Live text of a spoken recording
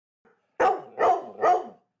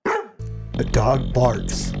A dog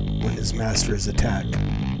barks when his master is attacked.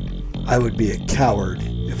 I would be a coward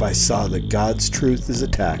if I saw that God's truth is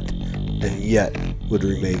attacked and yet would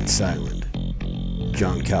remain silent.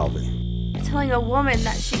 John Calvin. Telling a woman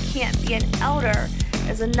that she can't be an elder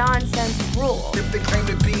is a nonsense rule. If they claim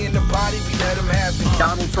to be in the body, we let them have it.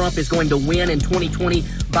 Donald Trump is going to win in 2020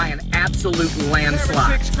 by an absolute landslide.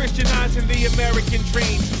 Heretics Christianizing the American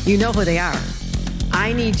dream. You know who they are.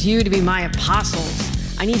 I need you to be my apostles.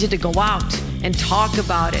 I need you to go out and talk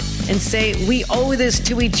about it and say, we owe this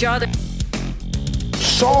to each other.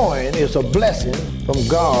 Sowing is a blessing from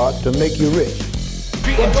God to make you rich.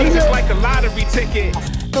 Jesus like a lottery ticket.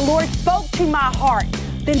 The Lord spoke to my heart.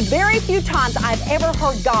 Then very few times I've ever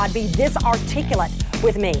heard God be this articulate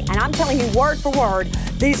with me. And I'm telling you word for word,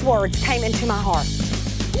 these words came into my heart.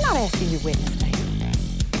 I'm not asking you to witness me.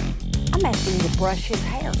 I'm asking you to brush his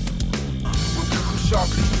hair.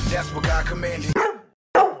 That's what God commanded.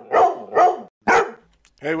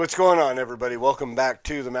 Hey, what's going on, everybody? Welcome back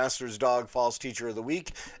to the Master's Dog False Teacher of the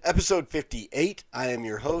Week, episode 58. I am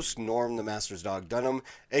your host, Norm, the Master's Dog Dunham,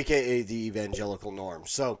 a.k.a. the Evangelical Norm.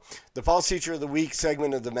 So, the False Teacher of the Week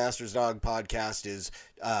segment of the Master's Dog podcast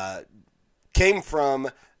came from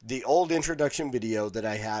the old introduction video that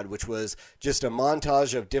I had, which was just a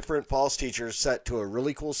montage of different false teachers set to a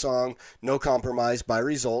really cool song, No Compromise by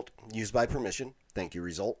Result, used by permission. Thank you,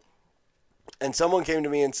 Result. And someone came to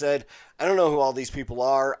me and said, I don't know who all these people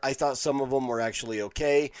are. I thought some of them were actually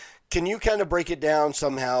okay. Can you kind of break it down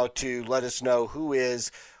somehow to let us know who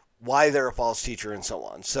is, why they're a false teacher, and so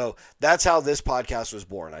on? So that's how this podcast was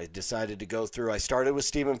born. I decided to go through. I started with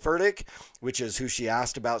Stephen Furtick, which is who she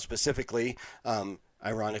asked about specifically.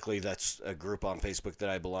 Ironically, that's a group on Facebook that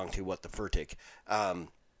I belong to, What the Furtick. And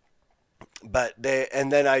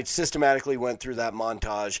then I systematically went through that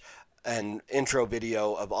montage and intro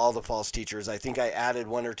video of all the false teachers. I think I added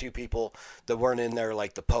one or two people that weren't in there,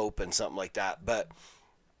 like the Pope and something like that. But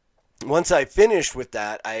once I finished with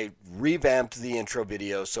that, I revamped the intro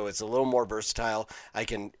video so it's a little more versatile. I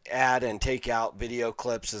can add and take out video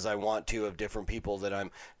clips as I want to of different people that I'm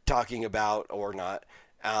talking about or not.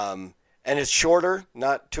 And it's shorter,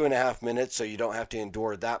 not 2.5 minutes, so you don't have to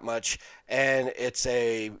endure that much. And it's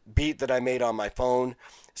a beat that I made on my phone,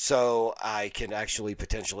 so I can actually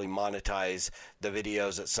potentially monetize the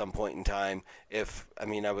videos at some point in time.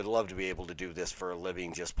 I would love to be able to do this for a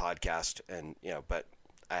living, just podcast, and but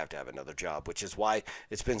I have to have another job, which is why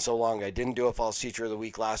it's been so long. I didn't do a False Teacher of the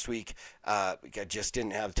Week last week. I just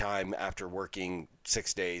didn't have time after working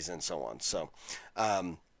 6 days and so on. So,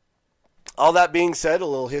 all that being said, a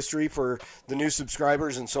little history for the new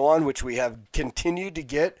subscribers and so on, which we have continued to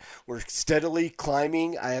get. We're steadily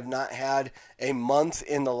climbing. I have not had a month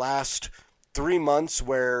in the last 3 months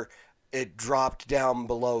where it dropped down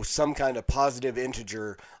below some kind of positive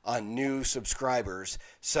integer on new subscribers.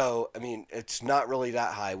 So, it's not really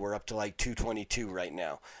that high. We're up to like 222 right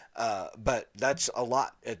now. But that's a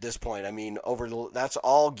lot at this point. That's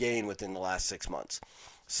all gain within the last 6 months.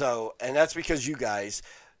 So, and that's because you guys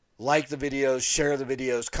like the videos, share the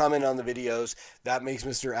videos, comment on the videos. That makes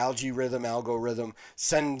Mr. Algorithm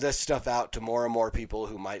send this stuff out to more and more people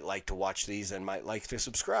who might like to watch these and might like to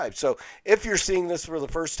subscribe. So if you're seeing this for the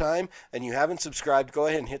first time and you haven't subscribed, go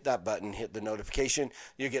ahead and hit that button, hit the notification.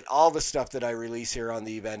 You get all the stuff that I release here on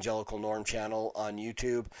the Evangelical Norm channel on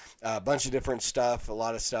YouTube. A bunch of different stuff, a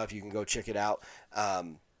lot of stuff. You can go check it out.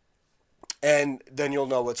 And then you'll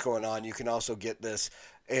know what's going on. You can also get this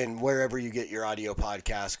and wherever you get your audio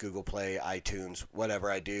podcast, Google Play, iTunes, whatever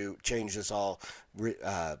I do, change this all.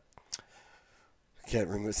 Can't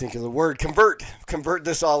think of the word. Convert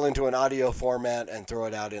this all into an audio format and throw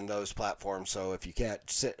it out in those platforms. So if you can't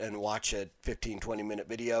sit and watch a 15, 20-minute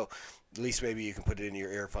video, at least maybe you can put it in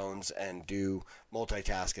your earphones and do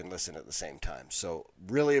multitask and listen at the same time. So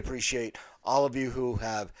really appreciate all of you who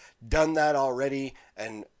have done that already,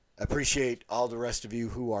 and appreciate all the rest of you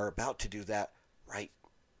who are about to do that right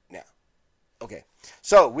now. Okay,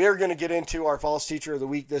 so we're going to get into our False Teacher of the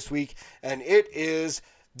Week this week, and it is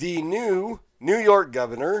the new New York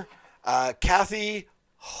governor, Kathy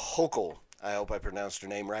Hochul. I hope I pronounced her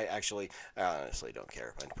name right. Actually, I honestly don't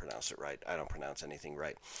care if I pronounce it right. I don't pronounce anything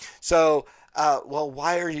right. So,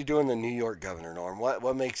 why are you doing the New York governor, Norm?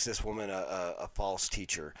 What makes this woman a false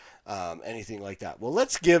teacher? Anything like that? Well,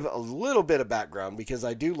 let's give a little bit of background, because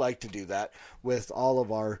I do like to do that with all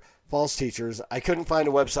of our false teachers. I couldn't find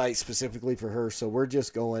a website specifically for her, so we're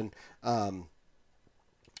just going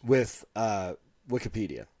with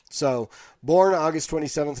Wikipedia. So, born August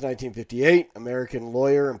 27th, 1958, American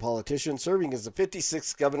lawyer and politician, serving as the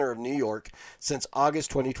 56th governor of New York since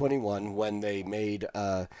August 2021, when they made,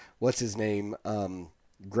 what's his name,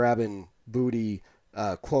 grabbing booty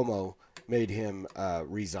Cuomo made him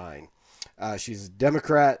resign. She's a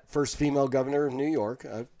Democrat, first female governor of New York.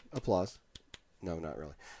 Applause. No, not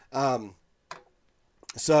really.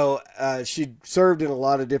 So she served in a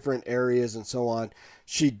lot of different areas and so on.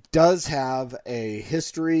 She does have a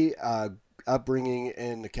history, upbringing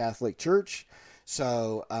in the Catholic Church.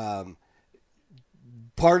 So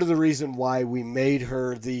part of the reason why we made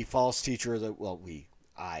her the false teacher that, well,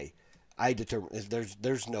 I determined,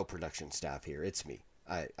 there's no production staff here. It's me.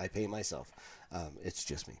 I pay myself. It's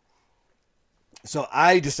just me. So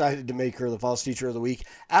I decided to make her the false teacher of the week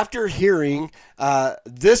after hearing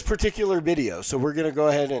this particular video. So we're going to go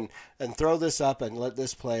ahead and throw this up and let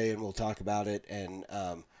this play, and we'll talk about it and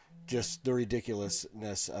just the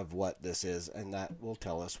ridiculousness of what this is, and that will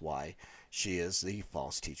tell us why she is the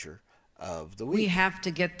false teacher of the week. We have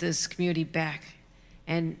to get this community back.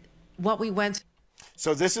 And what we went through.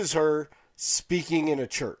 So this is her speaking in a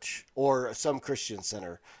church or some Christian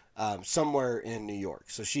center somewhere in New York.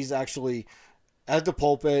 So she's actually at the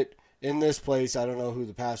pulpit in this place. I don't know who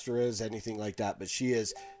the pastor is, anything like that, but she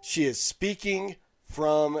is speaking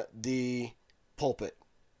from the pulpit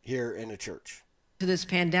here in a church. This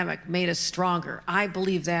pandemic made us stronger. I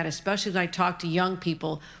believe that, especially when I talk to young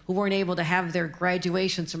people who weren't able to have their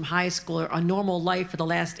graduations from high school or a normal life for the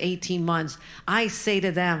last 18 months. I say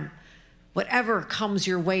to them, whatever comes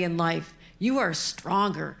your way in life, you are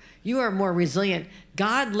stronger. You are more resilient.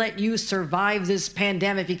 God let you survive this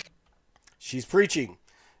pandemic. She's preaching.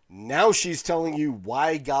 Now she's telling you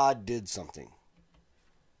why God did something.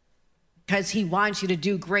 Because he wants you to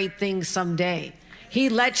do great things someday. He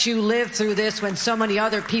lets you live through this when so many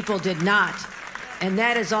other people did not. And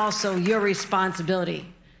that is also your responsibility.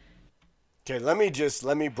 Okay, let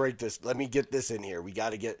me break this. Let me get this in here. We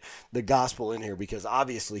got to get the gospel in here because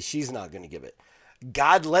obviously she's not going to give it.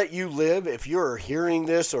 God let you live. If you're hearing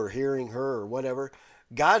this or hearing her or whatever,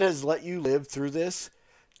 God has let you live through this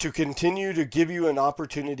to continue to give you an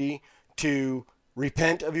opportunity to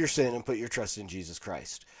repent of your sin and put your trust in Jesus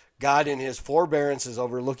Christ. God in his forbearance is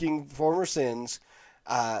overlooking former sins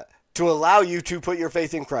to allow you to put your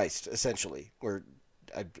faith in Christ, essentially. Where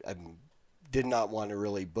I did not want to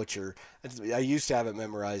really butcher. I used to have it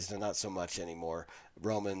memorized and not so much anymore.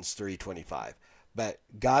 Romans 3:25. But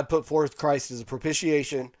God put forth Christ as a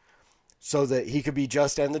propitiation so that he could be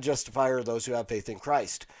just and the justifier of those who have faith in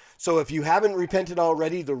Christ. So if you haven't repented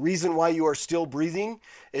already, the reason why you are still breathing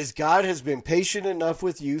is God has been patient enough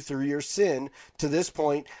with you through your sin to this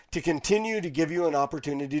point to continue to give you an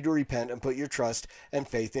opportunity to repent and put your trust and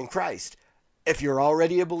faith in Christ. If you're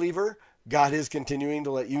already a believer, God is continuing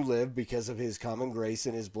to let you live because of his common grace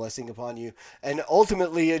and his blessing upon you. And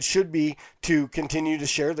ultimately, it should be to continue to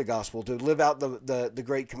share the gospel, to live out the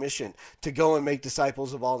Great Commission, to go and make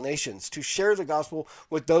disciples of all nations, to share the gospel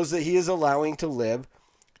with those that he is allowing to live,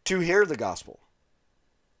 to hear the gospel.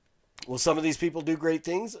 Will some of these people do great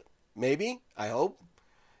things? Maybe. I hope.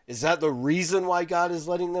 Is that the reason why God is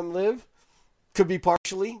letting them live? Could be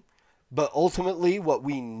partially. But ultimately, what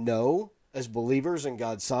we know as believers in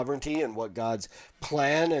God's sovereignty and what God's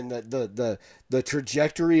plan and the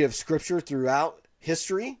trajectory of Scripture throughout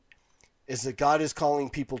history is that God is calling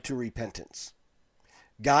people to repentance.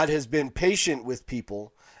 God has been patient with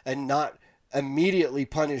people and not immediately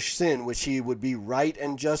punish sin, which he would be right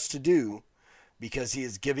and just to do, because he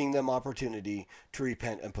is giving them opportunity to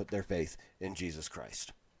repent and put their faith in Jesus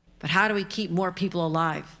Christ. But how do we keep more people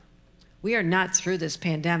alive? We are not through this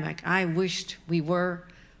pandemic. I wished we were.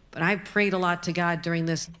 But I prayed a lot to God during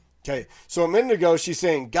this. Okay, so a minute ago, she's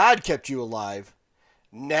saying God kept you alive.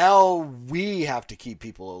 Now we have to keep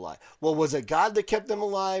people alive. Well, was it God that kept them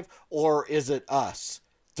alive, or is it us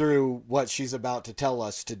through what she's about to tell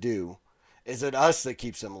us to do? Is it us that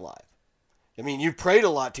keeps them alive? I mean, you prayed a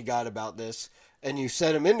lot to God about this, and you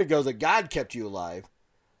said a minute ago that God kept you alive,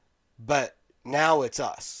 but now it's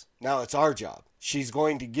us. Now it's our job. She's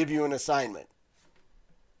going to give you an assignment.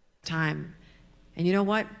 Time. And you know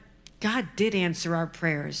what? God did answer our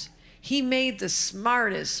prayers. He made the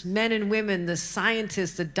smartest men and women, the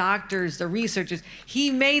scientists, the doctors, the researchers. He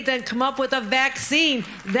made them come up with a vaccine.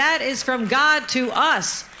 That is from God to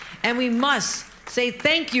us. And we must say,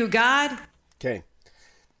 thank you, God. Okay.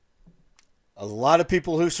 A lot of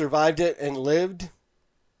people who survived it and lived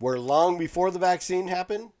were long before the vaccine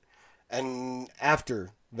happened, and after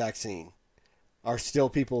vaccine are still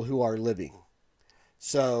people who are living.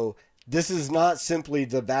 So this is not simply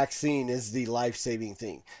the vaccine is the life-saving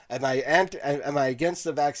thing. Am I against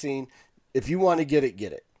the vaccine? If you want to get it,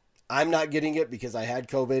 get it. I'm not getting it because I had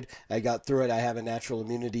COVID. I got through it. I have a natural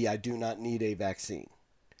immunity. I do not need a vaccine.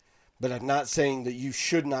 But I'm not saying that you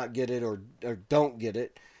should not get it or don't get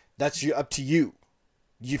it. That's up to you.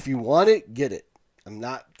 If you want it, get it. I'm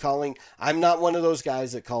not one of those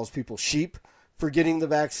guys that calls people sheep for getting the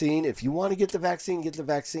vaccine. If you want to get the vaccine, get the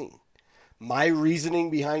vaccine. My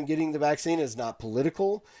reasoning behind getting the vaccine is not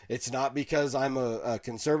political. It's not because I'm a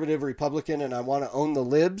conservative Republican and I want to own the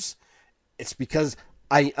libs. It's because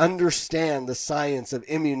I understand the science of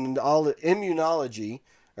immunology,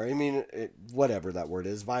 or whatever that word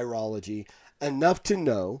is, virology, enough to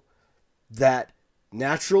know that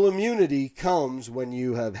natural immunity comes when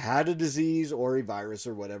you have had a disease or a virus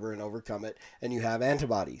or whatever and overcome it, and you have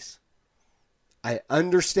antibodies. I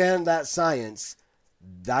understand that science.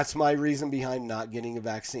 That's my reason behind not getting a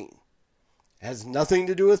vaccine. It has nothing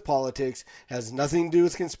to do with politics, has nothing to do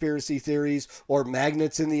with conspiracy theories or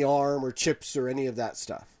magnets in the arm or chips or any of that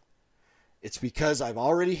stuff. It's because I've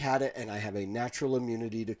already had it and I have a natural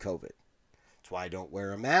immunity to COVID. It's why I don't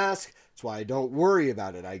wear a mask. It's why I don't worry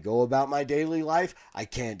about it. I go about my daily life. I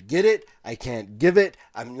can't get it. I can't give it.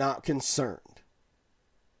 I'm not concerned.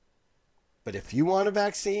 But if you want a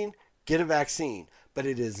vaccine, get a vaccine. But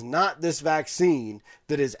it is not this vaccine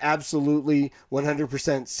that is absolutely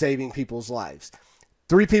 100% saving people's lives.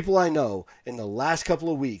 3 people I know in the last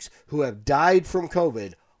couple of weeks who have died from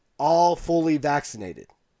COVID, all fully vaccinated.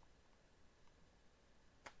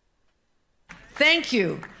 Thank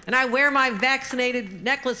you. And I wear my vaccinated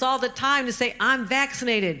necklace all the time to say I'm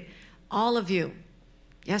vaccinated. All of you.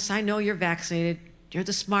 Yes, I know you're vaccinated. You're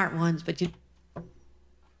the smart ones, but if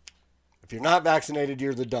you're not vaccinated,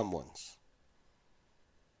 you're the dumb ones.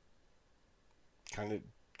 Kind of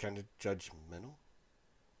judgmental.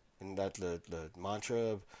 And that the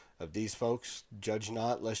mantra of these folks, judge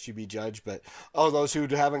not lest you be judged. But, those who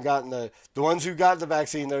haven't gotten the ones who got the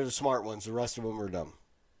vaccine, they're the smart ones. The rest of them are dumb.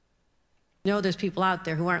 there's people out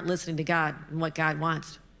there who aren't listening to God and what God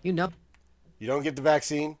wants. You don't get the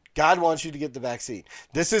vaccine. God wants you to get the vaccine.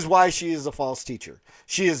 This is why she is a false teacher.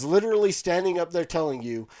 She is literally standing up there telling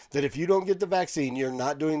you that if you don't get the vaccine, you're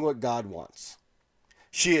not doing what God wants.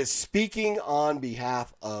 She is speaking on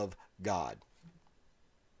behalf of God.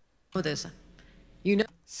 This.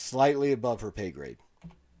 Slightly above her pay grade.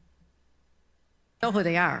 Know who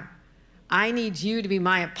they are. I need you to be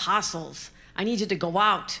my apostles. I need you to go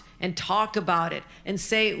out and talk about it and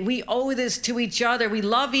say, we owe this to each other. We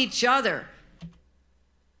love each other.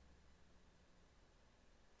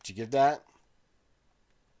 Did you get that?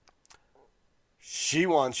 She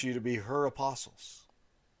wants you to be her apostles.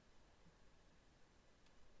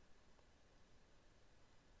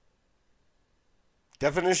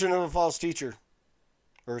 Definition of a false teacher,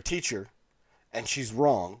 or a teacher, and she's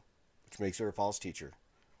wrong, which makes her a false teacher.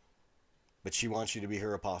 But she wants you to be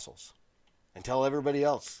her apostles. And tell everybody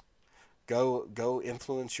else, go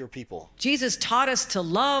influence your people. Jesus taught us to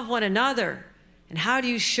love one another. And how do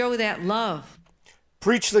you show that love?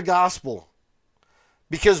 Preach the gospel.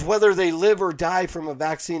 Because whether they live or die from a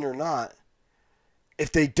vaccine or not,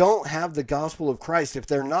 if they don't have the gospel of Christ, if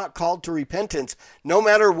they're not called to repentance, no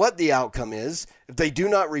matter what the outcome is, if they do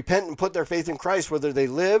not repent and put their faith in Christ, whether they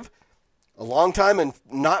live a long time and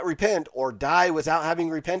not repent or die without having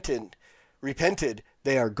repented,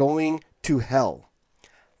 they are going to hell.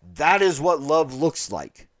 That is what love looks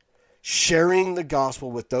like. Sharing the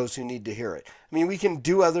gospel with those who need to hear it. I mean, we can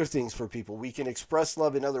do other things for people. We can express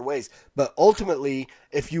love in other ways. But ultimately,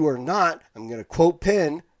 if you are not, I'm going to quote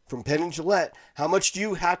Penn from Penn and Gillette, how much do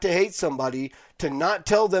you have to hate somebody to not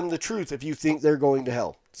tell them the truth if you think they're going to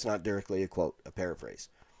hell? It's not directly a quote, a paraphrase.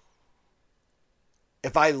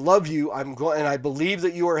 If I love you, and I believe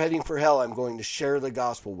that you are heading for hell, I'm going to share the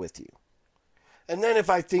gospel with you. And then if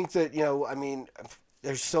I think that,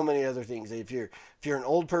 there's so many other things. If you're an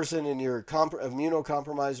old person and you're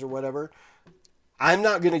immunocompromised or whatever, I'm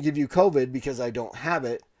not going to give you COVID because I don't have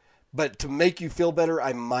it. But to make you feel better,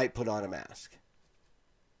 I might put on a mask.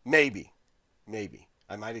 Maybe.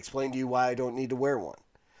 I might explain to you why I don't need to wear one.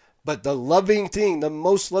 But the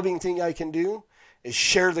most loving thing I can do is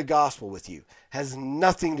share the gospel with you. Has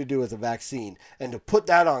nothing to do with the vaccine. And to put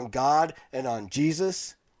that on God and on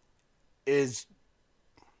Jesus is,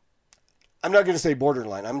 I'm not going to say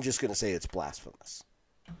borderline. I'm just going to say it's blasphemous.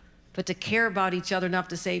 But to care about each other enough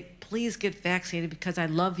to say, please get vaccinated because I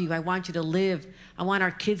love you. I want you to live. I want our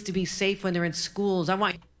kids to be safe when they're in schools.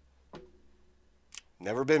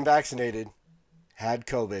 Never been vaccinated, had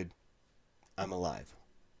COVID, I'm alive.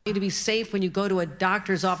 You to be safe when you go to a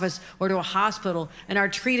doctor's office or to a hospital and are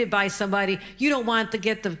treated by somebody. You don't want to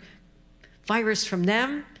get the virus from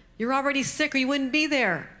them. You're already sick or you wouldn't be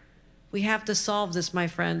there. We have to solve this, my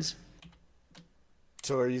friends.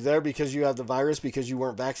 So are you there because you have the virus because you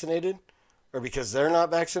weren't vaccinated? Or because they're not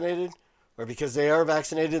vaccinated? or because they are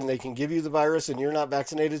vaccinated and they can give you the virus and you're not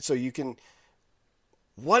vaccinated so you can...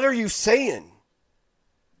 What are you saying?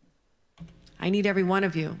 I need every one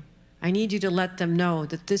of you. I need you to let them know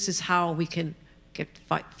that this is how we can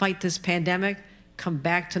fight this pandemic, come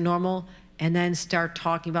back to normal, and then start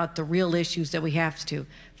talking about the real issues that we have to.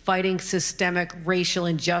 Fighting systemic racial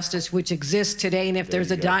injustice, which exists today. And if there's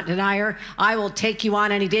a denier, I will take you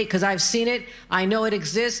on any day because I've seen it. I know it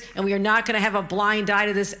exists. And we are not going to have a blind eye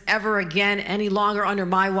to this ever again any longer under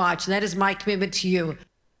my watch. And that is my commitment to you.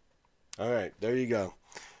 All right, there you go.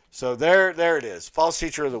 So there it is. False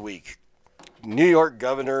Teacher of the Week. New York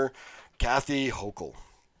Governor Kathy Hochul.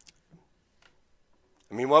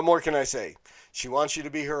 I mean, what more can I say? She wants you to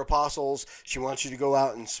be her apostles. She wants you to go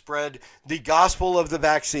out and spread the gospel of the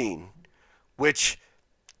vaccine, which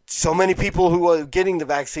so many people who are getting the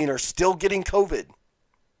vaccine are still getting COVID.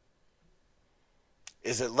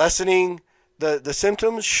 Is it lessening the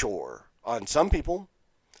symptoms? Sure, on some people.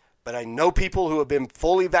 But I know people who have been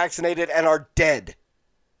fully vaccinated and are dead.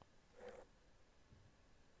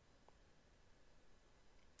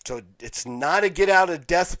 So it's not a get out of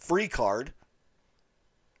death free card.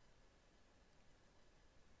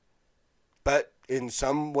 But in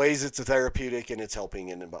some ways it's a therapeutic and it's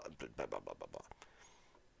helping and blah, blah, blah, blah, blah.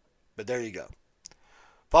 But there you go.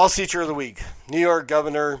 False Teacher of the Week. New York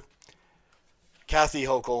Governor Kathy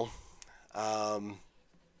Hochul.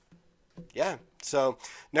 Yeah. So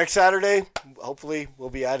next Saturday, hopefully we'll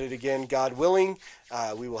be at it again, God willing.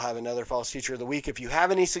 We will have another False Teacher of the Week. If you have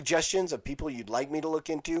any suggestions of people you'd like me to look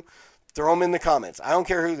into, throw them in the comments. I don't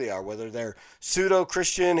care who they are, whether they're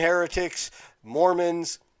pseudo-Christian, heretics,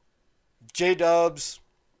 Mormons, J-dubs,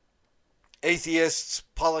 atheists,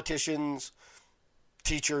 politicians,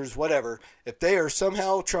 teachers, whatever. If they are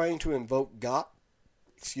somehow trying to invoke God,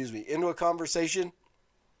 into a conversation,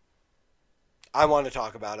 I want to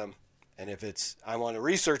talk about them. And if I want to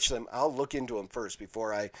research them, I'll look into them first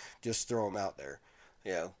before I just throw them out there.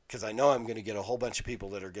 You know, because I know I'm going to get a whole bunch of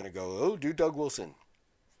people that are going to go, oh, do Doug Wilson.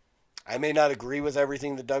 I may not agree with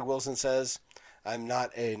everything that Doug Wilson says. I'm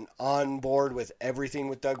not on board with everything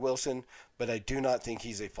with Doug Wilson, but I do not think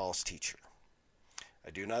he's a false teacher. I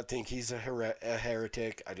do not think he's a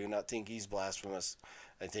heretic. I do not think he's blasphemous.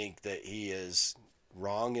 I think that he is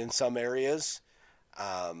wrong in some areas.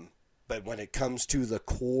 But when it comes to the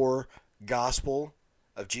core gospel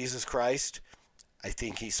of Jesus Christ, I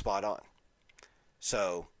think he's spot on.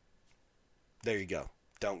 So, there you go.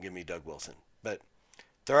 Don't give me Doug Wilson. But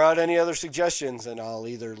throw out any other suggestions, and I'll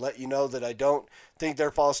either let you know that I don't think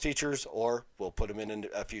they're false teachers, or we'll put them in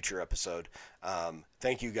a future episode.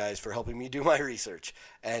 Thank you guys for helping me do my research.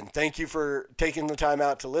 And thank you for taking the time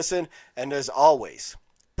out to listen. And as always,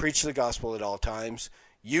 preach the gospel at all times.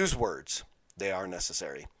 Use words. They are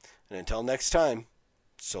necessary. And until next time,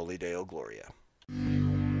 Soli Deo Gloria.